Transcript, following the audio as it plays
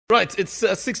Right, it's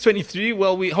 6:23.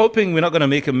 Well, we're hoping we're not going to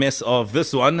make a mess of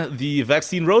this one, the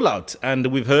vaccine rollout. And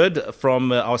we've heard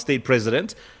from our state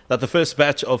president that the first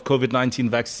batch of COVID-19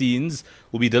 vaccines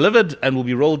will be delivered and will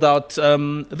be rolled out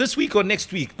this week or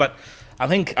next week. But I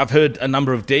think I've heard a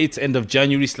number of dates, end of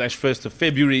January/1st of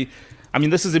February. I mean,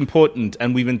 this is important,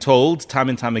 and we've been told time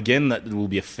and time again that it will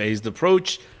be a phased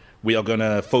approach. We are going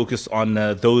to focus on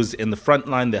those in the front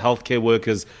line, the healthcare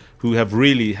workers who have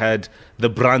really had the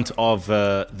brunt of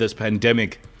this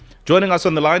pandemic. Joining us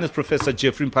on the line is Professor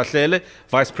Jeffrey Mphahlele,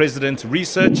 Vice President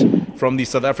Research from the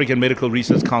South African Medical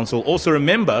Research Council, also a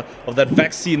member of that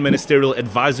Vaccine Ministerial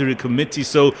Advisory Committee.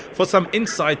 So for some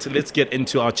insight, let's get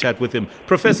into our chat with him.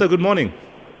 Professor, good morning.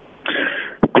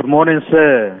 Good morning,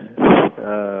 sir.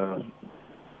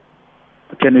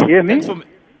 Can you hear me?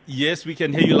 Yes, we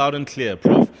can hear you loud and clear,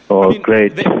 Prof. Oh,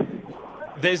 great.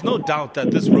 There's no doubt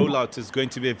that this rollout is going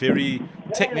to be a very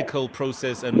technical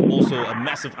process and also a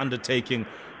massive undertaking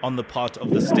on the part of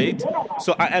the state.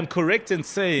 So I am correct in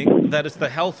saying that it's the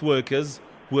health workers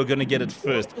who are going to get it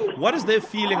first. What is their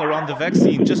feeling around the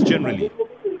vaccine, just generally?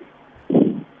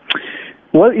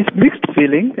 Well, it's mixed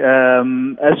feeling,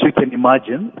 as you can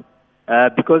imagine,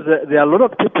 because there are a lot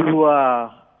of people who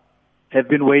have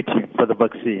been waiting for the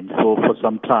vaccine for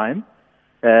some time.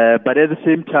 But at the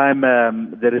same time,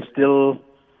 there is still,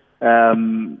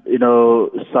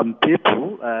 some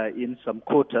people in some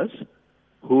quarters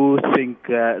who think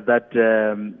that,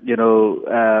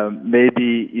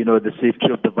 maybe, the safety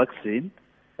of the vaccine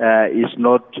is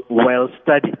not well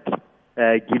studied,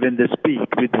 given the speed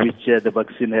with which the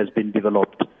vaccine has been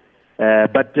developed.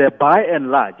 But by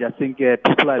and large, I think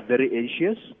people are very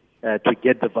anxious to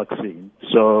get the vaccine.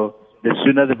 So the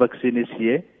sooner the vaccine is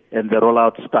here and the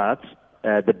rollout starts,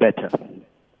 the better.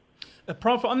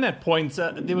 Prof, on that point,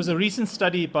 there was a recent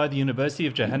study by the University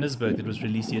of Johannesburg that was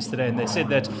released yesterday, and they said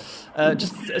that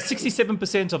just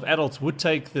 67% of adults would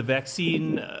take the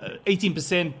vaccine,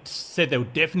 18% said they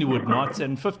definitely would not,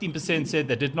 and 15% said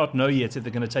they did not know yet if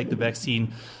they're going to take the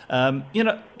vaccine. Out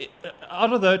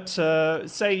of that,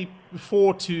 say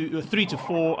 3 to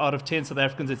 4 out of 10 South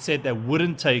Africans that said they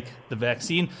wouldn't take the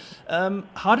vaccine.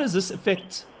 How does this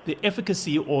affect the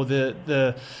efficacy or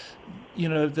the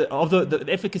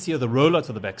efficacy of the rollout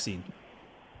of the vaccine?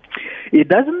 It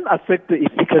doesn't affect the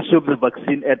efficacy of the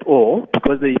vaccine at all,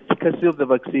 because the efficacy of the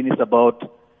vaccine is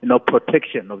about,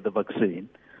 protection of the vaccine.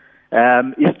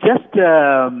 It's just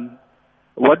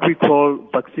what we call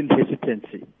vaccine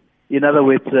hesitancy. In other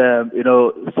words,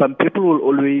 some people will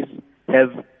always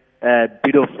have a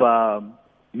bit of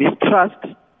mistrust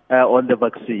on the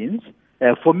vaccines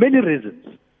for many reasons.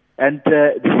 And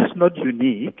this is not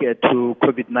unique to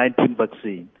COVID-19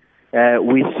 vaccine.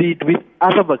 We see it with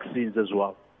other vaccines as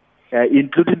well,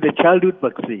 including the childhood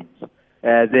vaccines.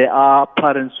 There are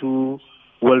parents who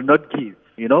will not give,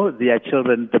 their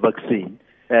children the vaccine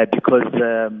because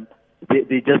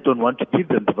they just don't want to give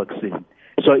them the vaccine.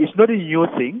 So it's not a new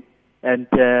thing, and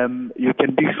you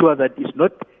can be sure that it's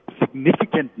not a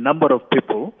significant number of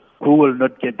people who will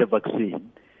not get the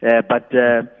vaccine. But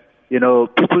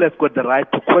people have got the right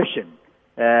to question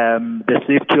the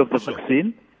safety of the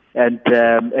vaccine and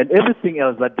everything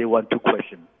else that they want to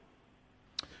question.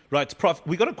 Right, Prof,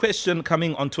 we got a question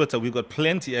coming on Twitter. We've got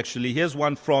plenty, actually. Here's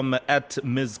one from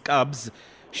 @Ms. Cubs.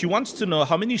 She wants to know,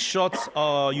 how many shots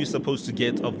are you supposed to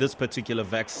get of this particular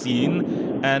vaccine?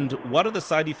 And what are the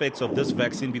side effects of this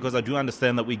vaccine? Because I do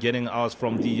understand that we're getting ours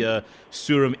from the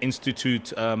Serum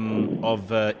Institute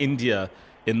of India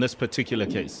in this particular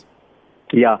case.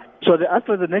 Yeah, so the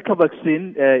AstraZeneca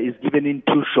vaccine is given in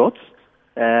 2 shots,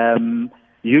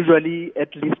 usually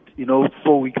at least,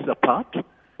 4 weeks apart,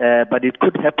 but it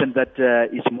could happen that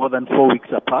it's more than 4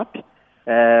 weeks apart.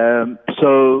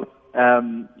 So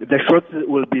the shots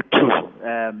will be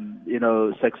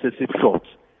 2, successive shots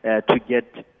to get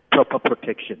proper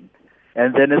protection.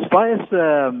 And then as far as,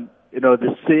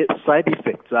 the side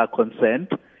effects are concerned,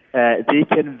 they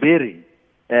can vary.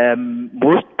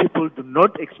 Most people do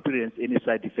not experience any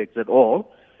side effects at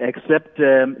all, except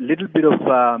a little bit of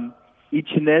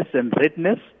itchiness and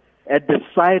redness at the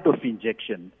site of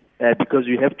injection, because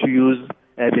you have to use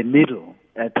the needle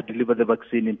to deliver the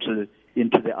vaccine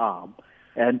into the arm.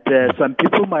 And some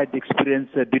people might experience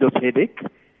a bit of headache,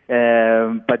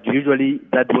 but usually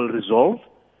that will resolve.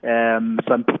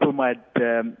 Some people might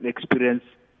experience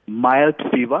mild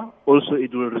fever, also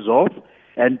it will resolve.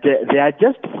 And there are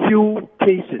just few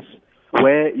cases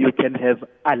where you can have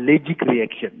allergic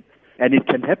reaction. And it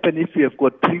can happen if you have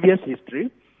got previous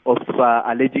history of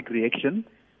allergic reaction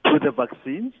to the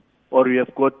vaccines, or you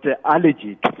have got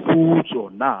allergy to foods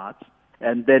or nuts.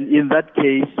 And then in that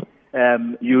case,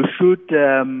 you should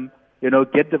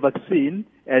get the vaccine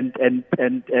and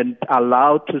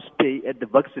allowed to stay at the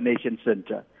vaccination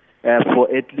center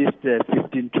for at least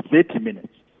 15 to 30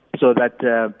 minutes, so that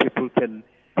the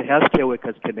healthcare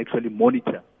workers can actually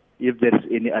monitor if there is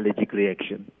any allergic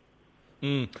reaction.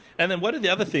 And then one of the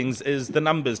other things is the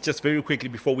numbers, just very quickly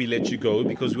before we let you go,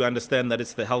 because we understand that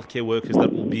it's the healthcare workers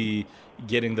that will be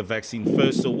getting the vaccine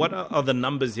first. So what are the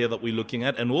numbers here that we're looking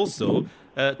at, and also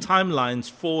timelines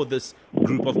for this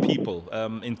group of people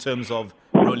in terms of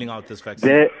rolling out this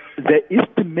vaccine? The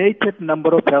estimated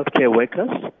number of healthcare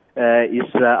workers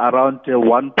is around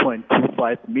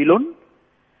 1.25 million,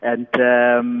 and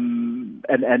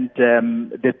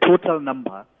the total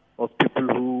number of people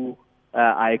who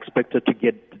are expected to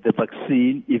get the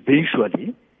vaccine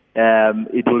eventually,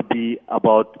 it will be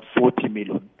about 40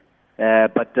 million.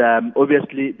 But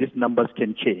obviously, these numbers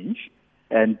can change,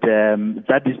 and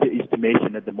that is the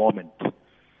estimation at the moment.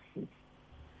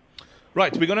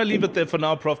 Right, we're going to leave it there for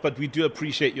now, Prof, but we do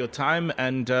appreciate your time,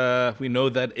 and we know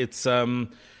that it's,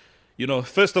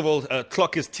 first of all,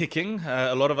 clock is ticking.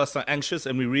 A lot of us are anxious,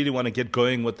 and we really want to get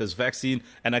going with this vaccine,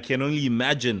 and I can only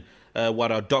imagine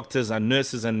what our doctors and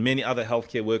nurses and many other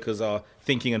healthcare workers are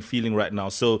thinking and feeling right now.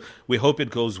 So we hope it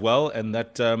goes well and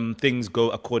that things go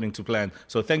according to plan.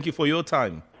 So thank you for your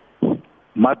time.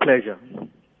 My pleasure.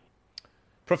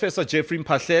 Professor Jeffrey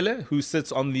Mphahlele, who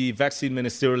sits on the Vaccine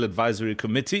Ministerial Advisory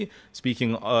Committee,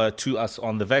 speaking to us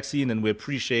on the vaccine, and we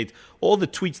appreciate all the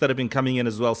tweets that have been coming in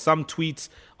as well. Some tweets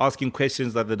asking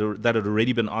questions that had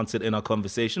already been answered in our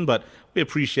conversation, but we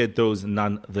appreciate those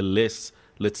nonetheless.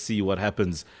 Let's see what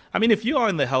happens. I mean, if you are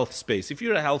in the health space, if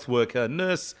you're a health worker,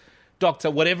 nurse, doctor,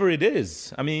 whatever it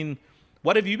is, I mean,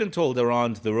 what have you been told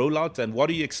around the rollout, and what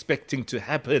are you expecting to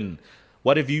happen?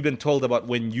 What have you been told about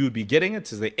when you'll be getting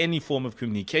it? Is there any form of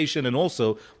communication? And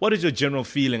also, what is your general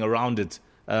feeling around it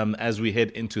as we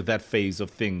head into that phase of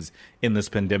things in this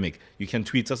pandemic? You can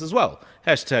tweet us as well.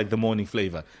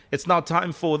 #TheMorningFlavor. It's now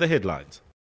time for the headlines.